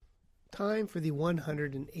Time for the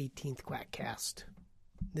 118th Quackcast.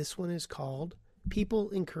 This one is called People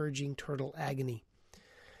Encouraging Turtle Agony.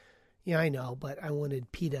 Yeah, I know, but I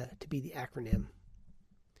wanted PETA to be the acronym.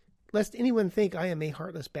 Lest anyone think I am a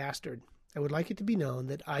heartless bastard, I would like it to be known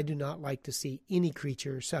that I do not like to see any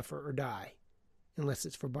creature suffer or die, unless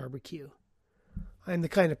it's for barbecue. I am the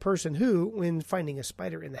kind of person who, when finding a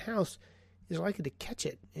spider in the house, is likely to catch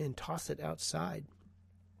it and toss it outside.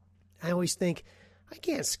 I always think, I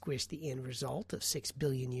can't squish the end result of 6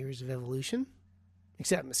 billion years of evolution.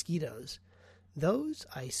 Except mosquitoes. Those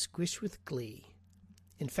I squish with glee.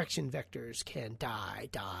 Infection vectors can die.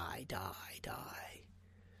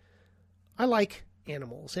 I like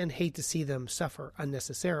animals and hate to see them suffer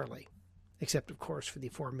unnecessarily. Except, of course, for the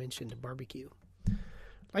aforementioned barbecue.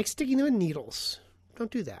 Like sticking them in needles. Don't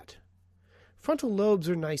do that. Frontal lobes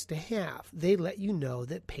are nice to have. They let you know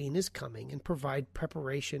that pain is coming and provide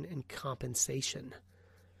preparation and compensation.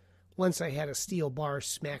 Once I had a steel bar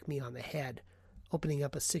smack me on the head, opening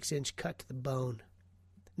up a 6-inch cut to the bone.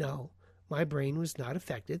 No, my brain was not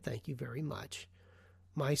affected, thank you very much.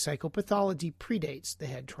 My psychopathology predates the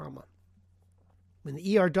head trauma. When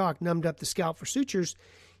the ER doc numbed up the scalp for sutures,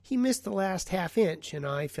 he missed the last half-inch, and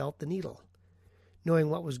I felt the needle. Knowing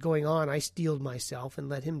what was going on, I steeled myself and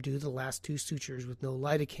let him do the last 2 sutures with no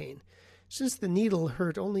lidocaine, since the needle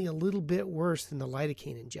hurt only a little bit worse than the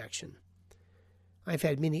lidocaine injection. I've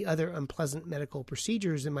had many other unpleasant medical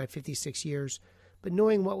procedures in my 56 years, but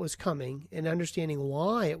knowing what was coming and understanding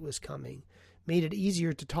why it was coming made it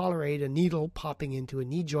easier to tolerate a needle popping into a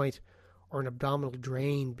knee joint or an abdominal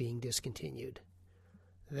drain being discontinued.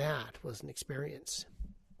 That was an experience.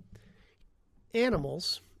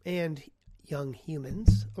 Animals, and young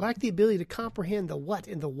humans, lack the ability to comprehend the what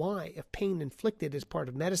and the why of pain inflicted as part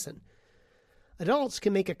of medicine. Adults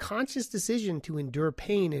can make a conscious decision to endure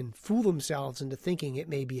pain and fool themselves into thinking it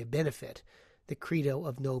may be a benefit, the credo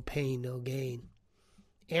of no pain, no gain.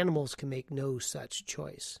 Animals can make no such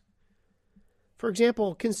choice. For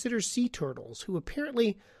example, consider sea turtles, who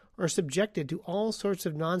apparently are subjected to all sorts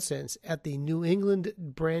of nonsense at the New England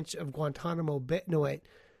branch of Guantanamo Bay,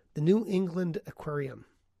 the New England Aquarium,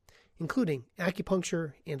 including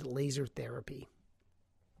acupuncture and laser therapy.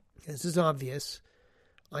 This is obvious.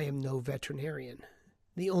 I am no veterinarian.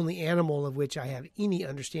 The only animal of which I have any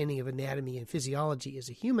understanding of anatomy and physiology is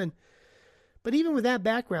a human, but even with that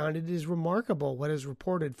background, it is remarkable what is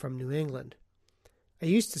reported from New England. I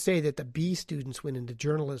used to say that the B students went into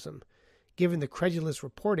journalism. Given the credulous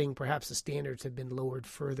reporting, perhaps the standards have been lowered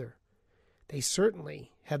further. They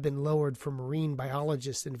certainly have been lowered for marine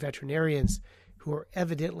biologists and veterinarians who are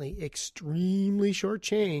evidently extremely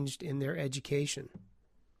shortchanged in their education.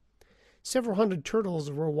 Several hundred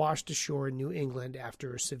turtles were washed ashore in New England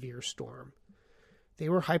after a severe storm. They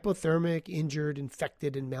were hypothermic, injured,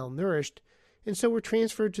 infected, and malnourished, and so were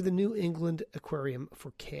transferred to the New England Aquarium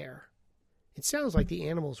for care. It sounds like the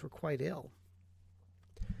animals were quite ill.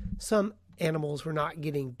 Some animals were not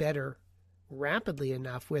getting better rapidly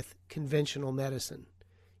enough with conventional medicine.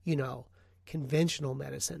 Conventional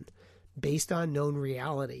medicine, based on known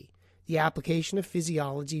reality, the application of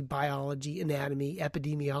physiology, biology, anatomy,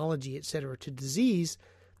 epidemiology, etc. to disease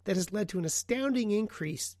that has led to an astounding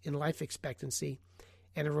increase in life expectancy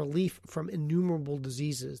and a relief from innumerable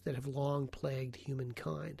diseases that have long plagued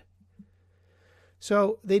humankind.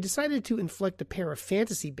 So they decided to inflict a pair of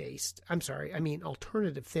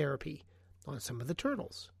alternative therapy on some of the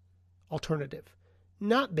turtles. Alternative,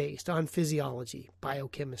 not based on physiology,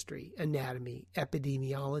 biochemistry, anatomy,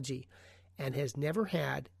 epidemiology, and has never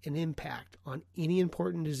had an impact on any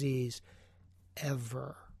important disease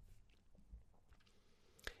ever.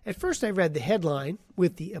 At first I read the headline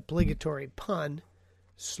with the obligatory pun,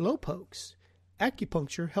 Slowpokes,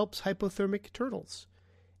 acupuncture helps hypothermic turtles,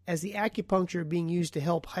 as the acupuncture being used to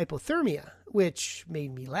help hypothermia, which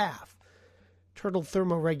made me laugh. Turtle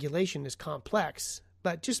thermoregulation is complex,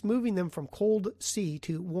 but just moving them from cold sea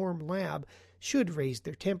to warm lab should raise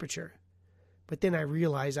their temperature. But then I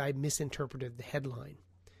realized I misinterpreted the headline.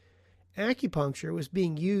 Acupuncture was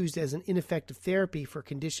being used as an ineffective therapy for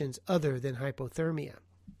conditions other than hypothermia.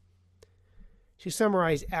 To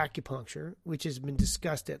summarize acupuncture, which has been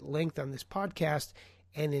discussed at length on this podcast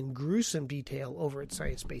and in gruesome detail over at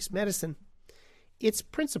Science-Based Medicine, its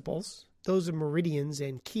principles, those of meridians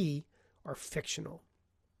and ki, are fictional.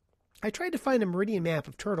 I tried to find a meridian map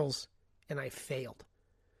of turtles, and I failed.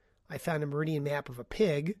 I found a meridian map of a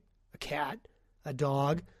pig, a cat, a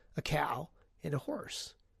dog, a cow, and a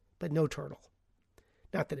horse, but no turtle.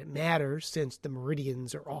 Not that it matters, since the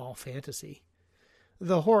meridians are all fantasy.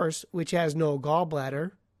 The horse, which has no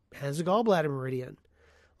gallbladder, has a gallbladder meridian,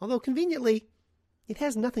 although conveniently, it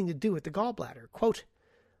has nothing to do with the gallbladder. Quote,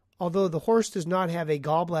 although the horse does not have a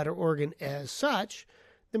gallbladder organ as such,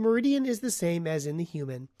 the meridian is the same as in the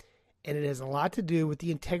human, and it has a lot to do with the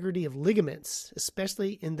integrity of ligaments,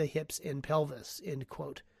 especially in the hips and pelvis, end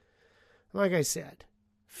quote. Like I said,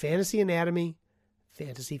 fantasy anatomy,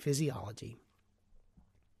 fantasy physiology.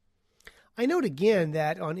 I note again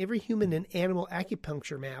that on every human and animal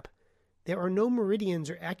acupuncture map, there are no meridians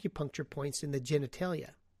or acupuncture points in the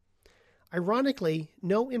genitalia. Ironically,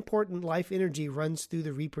 no important life energy runs through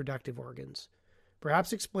the reproductive organs,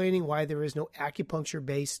 perhaps explaining why there is no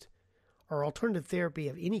acupuncture-based or alternative therapy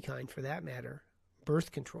of any kind for that matter,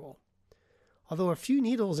 birth control. Although a few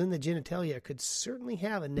needles in the genitalia could certainly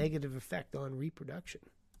have a negative effect on reproduction.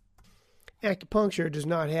 Acupuncture does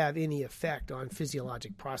not have any effect on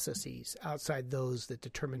physiologic processes outside those that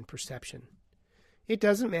determine perception. It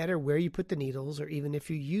doesn't matter where you put the needles or even if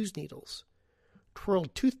you use needles.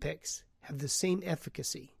 Twirled toothpicks have the same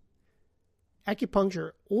efficacy.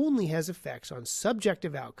 Acupuncture only has effects on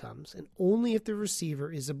subjective outcomes and only if the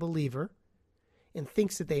receiver is a believer and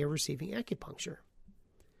thinks that they are receiving acupuncture.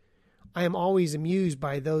 I am always amused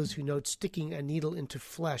by those who note sticking a needle into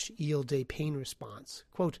flesh yields a pain response.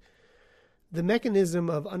 Quote, the mechanism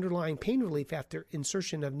of underlying pain relief after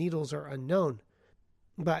insertion of needles are unknown,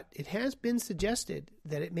 but it has been suggested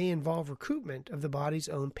that it may involve recruitment of the body's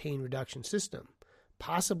own pain reduction system,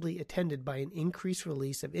 possibly attended by an increased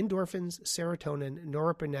release of endorphins, serotonin,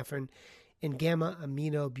 norepinephrine, and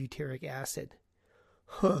gamma-aminobutyric acid.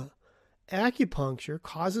 Acupuncture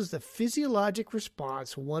causes the physiologic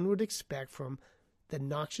response one would expect from the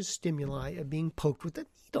noxious stimuli of being poked with a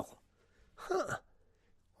needle.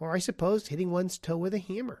 Or I suppose hitting one's toe with a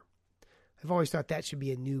hammer. I've always thought that should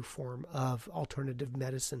be a new form of alternative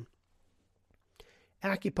medicine.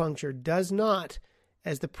 Acupuncture does not,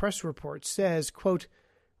 as the press report says, quote,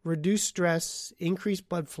 reduce stress, increase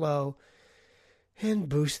blood flow, and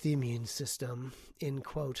boost the immune system, end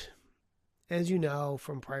quote. As you know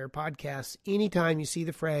from prior podcasts, anytime you see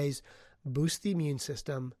the phrase boost the immune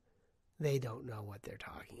system, they don't know what they're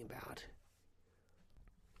talking about.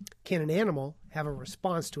 Can an animal have a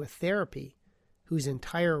response to a therapy whose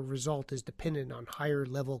entire result is dependent on higher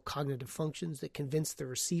level cognitive functions that convince the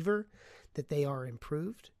receiver that they are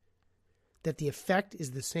improved? That the effect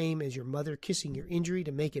is the same as your mother kissing your injury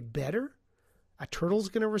to make it better? A turtle's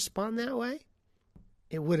going to respond that way?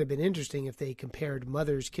 It would have been interesting if they compared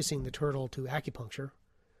mothers kissing the turtle to acupuncture,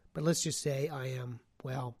 but let's just say I am,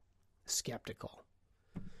 well, skeptical.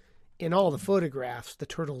 In all the photographs, the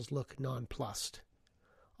turtles look nonplussed,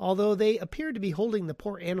 although they appear to be holding the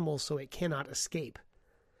poor animal so it cannot escape.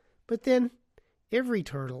 But then, every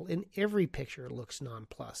turtle in every picture looks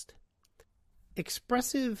nonplussed.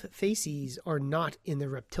 Expressive faces are not in the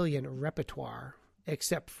reptilian repertoire,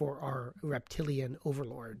 except for our reptilian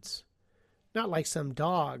overlords. Not like some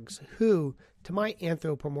dogs who, to my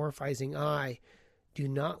anthropomorphizing eye, do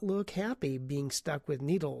not look happy being stuck with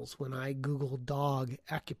needles when I Google dog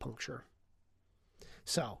acupuncture.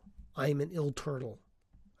 So, I'm an ill turtle.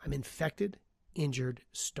 I'm infected, injured,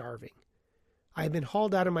 starving. I have been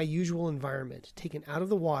hauled out of my usual environment, taken out of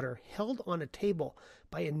the water, held on a table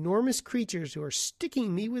by enormous creatures who are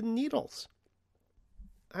sticking me with needles.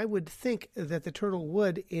 I would think that the turtle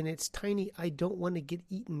would, in its tiny I don't want to get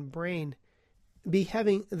eaten brain, be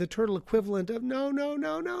having the turtle equivalent of no,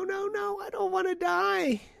 I don't want to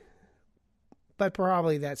die. But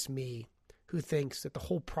probably that's me, who thinks that the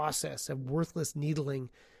whole process of worthless needling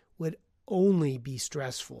would only be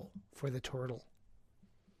stressful for the turtle.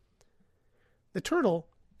 The turtle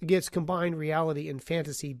gets combined reality and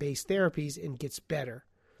fantasy-based therapies and gets better.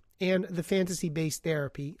 And the fantasy-based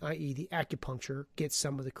therapy, i.e. the acupuncture, gets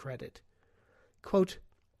some of the credit. Quote,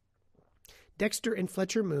 Dexter and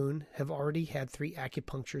Fletcher Moon have already had 3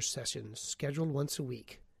 acupuncture sessions, scheduled once a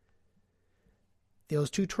week.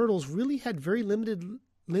 Those 2 turtles really had very limited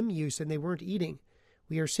limb use and they weren't eating.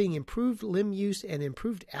 We are seeing improved limb use and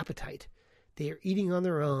improved appetite. They are eating on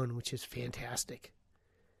their own, which is fantastic.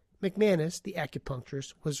 McManus, the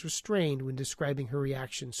acupuncturist, was restrained when describing her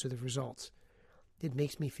reactions to the results. It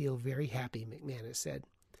makes me feel very happy, McManus said.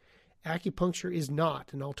 Acupuncture is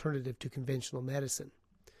not an alternative to conventional medicine.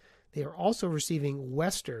 They are also receiving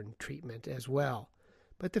Western treatment as well,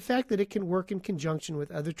 but the fact that it can work in conjunction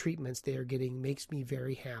with other treatments they are getting makes me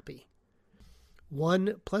very happy.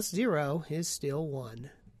 1 + 0 is still 1.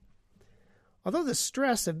 Although the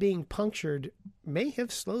stress of being punctured may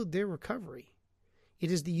have slowed their recovery, it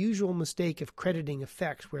is the usual mistake of crediting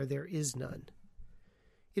effect where there is none.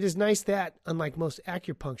 It is nice that, unlike most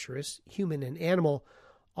acupuncturists, human and animal,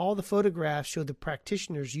 all the photographs show the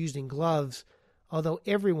practitioners using gloves, although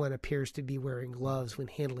everyone appears to be wearing gloves when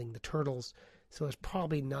handling the turtles, so it's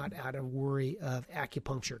probably not out of worry of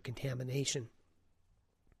acupuncture contamination.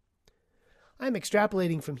 I'm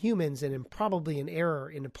extrapolating from humans and am probably in error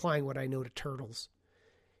in applying what I know to turtles.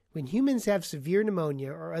 When humans have severe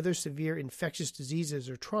pneumonia or other severe infectious diseases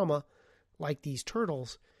or trauma, like these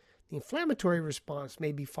turtles, the inflammatory response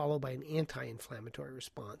may be followed by an anti-inflammatory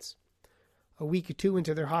response. A week or two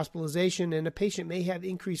into their hospitalization, and a patient may have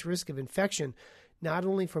increased risk of infection, not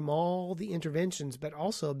only from all the interventions, but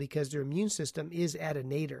also because their immune system is at a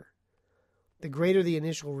nadir. The greater the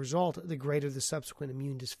initial result, the greater the subsequent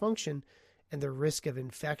immune dysfunction and the risk of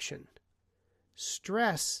infection.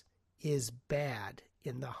 Stress is bad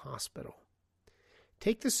in the hospital.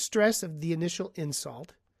 Take the stress of the initial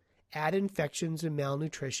insult, add infections and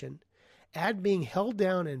malnutrition, add being held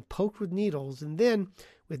down and poked with needles, and then,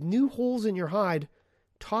 with new holes in your hide,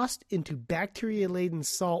 tossed into bacteria-laden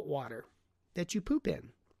salt water that you poop in.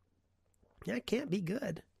 That can't be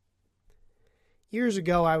good. Years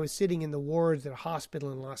ago, I was sitting in the wards at a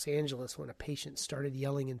hospital in Los Angeles when a patient started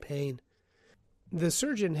yelling in pain. The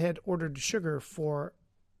surgeon had ordered sugar for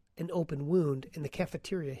an open wound, and the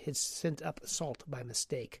cafeteria had sent up salt by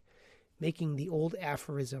mistake, making the old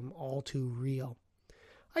aphorism all too real.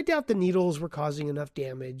 I doubt the needles were causing enough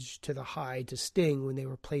damage to the hide to sting when they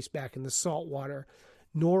were placed back in the salt water,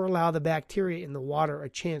 nor allow the bacteria in the water a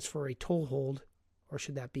chance for a toehold, or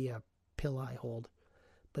should that be a pill-eye hold?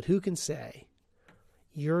 But who can say?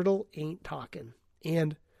 Yertle ain't talking,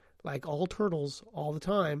 and, like all turtles all the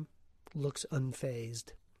time, looks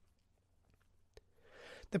unfazed.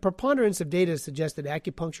 The preponderance of data suggests that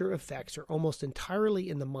acupuncture effects are almost entirely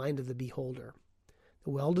in the mind of the beholder. The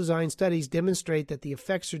well-designed studies demonstrate that the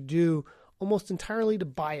effects are due almost entirely to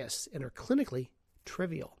bias and are clinically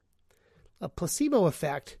trivial. A placebo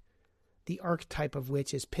effect, the archetype of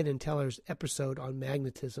which is Penn and Teller's episode on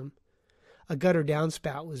magnetism. A gutter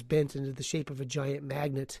downspout was bent into the shape of a giant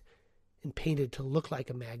magnet and painted to look like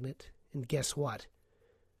a magnet, and guess what?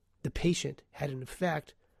 The patient had an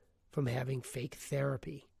effect from having fake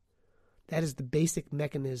therapy. That is the basic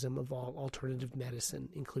mechanism of all alternative medicine,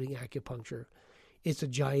 including acupuncture. It's a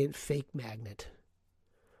giant fake magnet.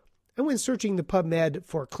 I went searching the PubMed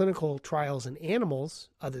for clinical trials in animals,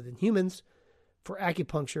 other than humans, for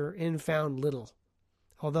acupuncture and found little,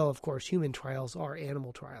 although, of course, human trials are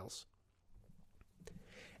animal trials.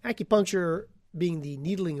 Acupuncture, being the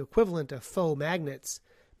needling equivalent of faux magnets,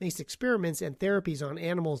 makes experiments and therapies on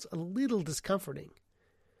animals a little discomforting.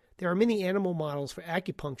 There are many animal models for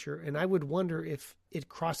acupuncture, and I would wonder if it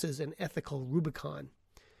crosses an ethical Rubicon.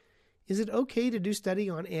 Is it okay to do study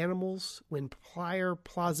on animals when prior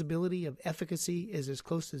plausibility of efficacy is as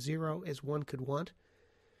close to zero as one could want?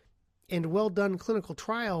 And well-done clinical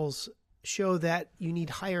trials show that you need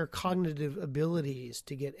higher cognitive abilities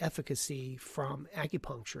to get efficacy from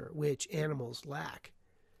acupuncture, which animals lack.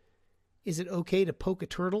 Is it okay to poke a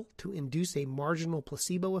turtle to induce a marginal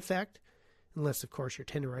placebo effect, unless, of course, you're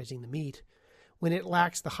tenderizing the meat, when it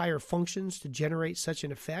lacks the higher functions to generate such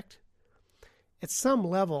an effect? At some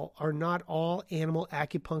level, are not all animal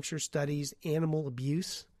acupuncture studies animal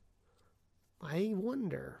abuse? I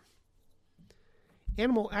wonder.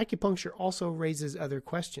 Animal acupuncture also raises other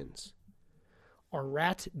questions. Are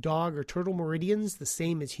rat, dog, or turtle meridians the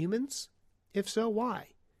same as humans? If so, why?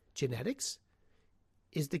 Genetics?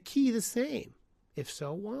 Is the key the same? If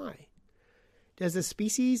so, why? Does a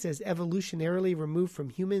species as evolutionarily removed from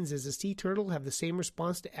humans as a sea turtle have the same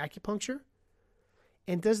response to acupuncture?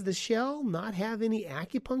 And does the shell not have any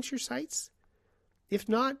acupuncture sites? If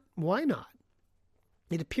not, why not?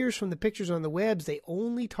 It appears from the pictures on the webs they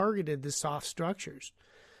only targeted the soft structures.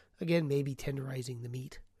 Again, maybe tenderizing the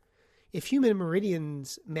meat. If human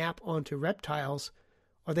meridians map onto reptiles,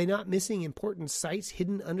 are they not missing important sites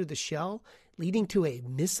hidden under the shell, leading to a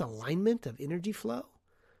misalignment of energy flow?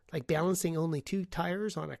 Like balancing only two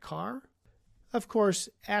tires on a car? Of course,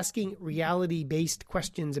 asking reality-based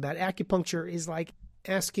questions about acupuncture is like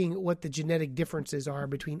asking what the genetic differences are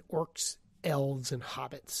between orcs, elves, and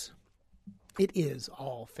hobbits. It is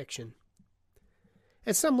all fiction.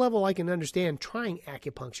 At some level, I can understand trying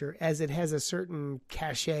acupuncture, as it has a certain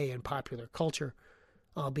cachet in popular culture,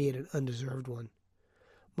 albeit an undeserved one.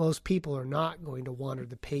 Most people are not going to wander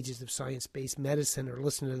the pages of science-based medicine or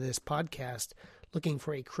listen to this podcast looking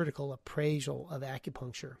for a critical appraisal of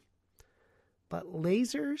acupuncture. But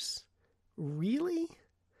lasers? Really?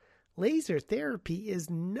 Laser therapy is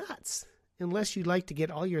nuts, unless you'd like to get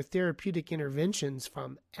all your therapeutic interventions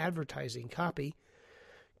from advertising copy.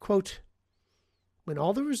 Quote, when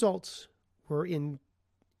all the results were in,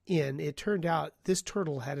 it turned out this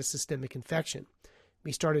turtle had a systemic infection.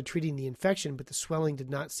 We started treating the infection, but the swelling did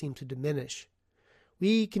not seem to diminish.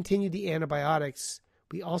 We continued the antibiotics.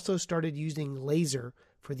 We also started using laser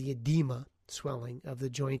for the edema, swelling of the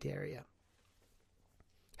joint area.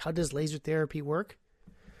 How does laser therapy work?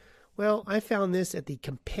 Well, I found this at the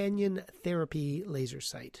Companion Therapy laser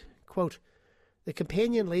site. Quote, the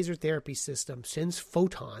Companion laser therapy system sends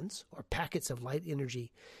photons, or packets of light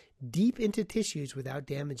energy, deep into tissues without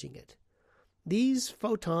damaging it. These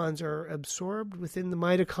photons are absorbed within the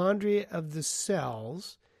mitochondria of the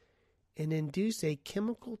cells and induce a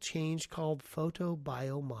chemical change called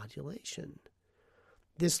photobiomodulation.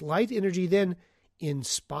 This light energy then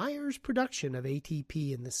inspires production of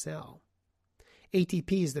ATP in the cell.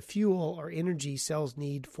 ATP is the fuel or energy cells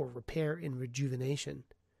need for repair and rejuvenation.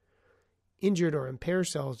 Injured or impaired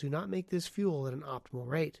cells do not make this fuel at an optimal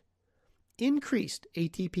rate. Increased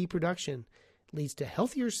ATP production leads to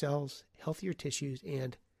healthier cells, healthier tissues,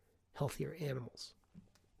 and healthier animals.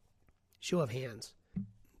 Show of hands.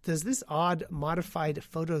 Does this odd modified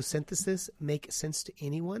photosynthesis make sense to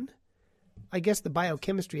anyone? I guess the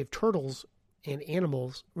biochemistry of turtles and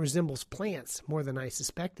animals resembles plants more than I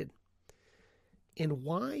suspected. And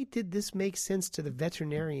why did this make sense to the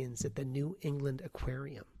veterinarians at the New England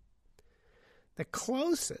Aquarium? The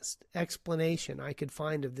closest explanation I could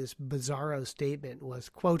find of this bizarro statement was,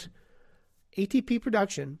 quote, ATP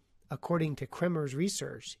production, according to Kremer's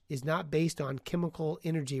research, is not based on chemical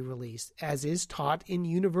energy release, as is taught in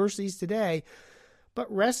universities today,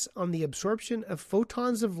 but rests on the absorption of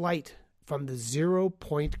photons of light from the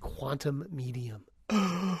zero-point quantum medium.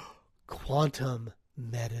 Quantum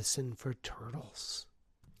medicine for turtles.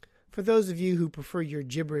 For those of you who prefer your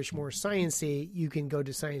gibberish more sciencey, you can go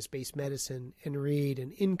to Science-Based Medicine and read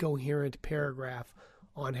an incoherent paragraph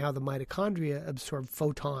on how the mitochondria absorb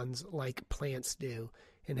photons like plants do,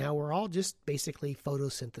 and how we're all just basically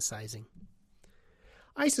photosynthesizing.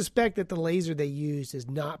 I suspect that the laser they used is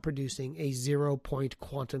not producing a zero-point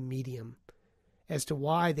quantum medium. As to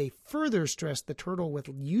why they further stressed the turtle with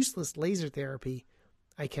useless laser therapy,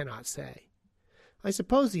 I cannot say. I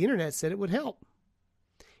suppose the internet said it would help.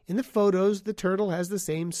 In the photos, the turtle has the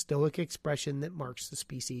same stoic expression that marks the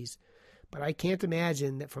species, but I can't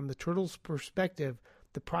imagine that from the turtle's perspective,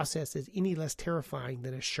 the process is any less terrifying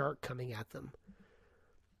than a shark coming at them.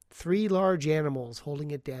 3 large animals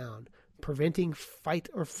holding it down, preventing fight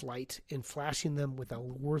or flight, and flashing them with a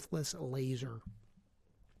worthless laser.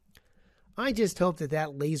 I just hope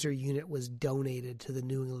that laser unit was donated to the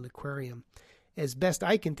New England Aquarium. As best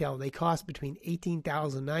I can tell, they cost between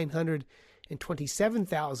 $18,900 and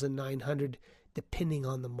 $27,900, depending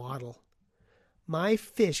on the model. My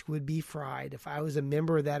fish would be fried if I was a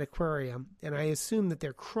member of that aquarium, and I assume that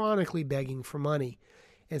they're chronically begging for money,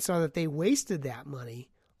 and saw that they wasted that money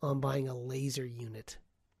on buying a laser unit.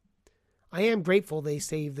 I am grateful they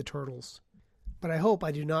saved the turtles, but I hope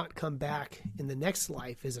I do not come back in the next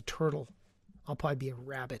life as a turtle. I'll probably be a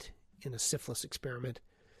rabbit in a syphilis experiment.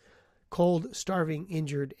 Cold, starving,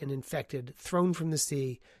 injured, and infected, thrown from the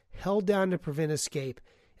sea, held down to prevent escape,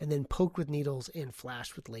 and then poked with needles and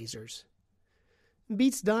flashed with lasers.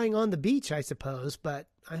 Beats dying on the beach, I suppose, but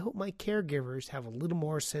I hope my caregivers have a little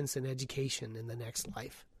more sense and education in the next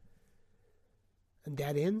life. And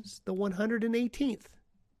that ends the 118th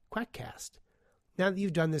Quackcast. Now that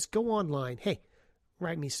you've done this, go online. Hey,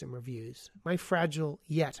 write me some reviews. My fragile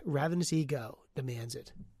yet ravenous ego demands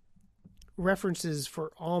it. References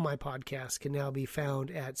for all my podcasts can now be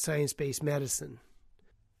found at Science-Based Medicine.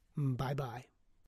 Bye-bye.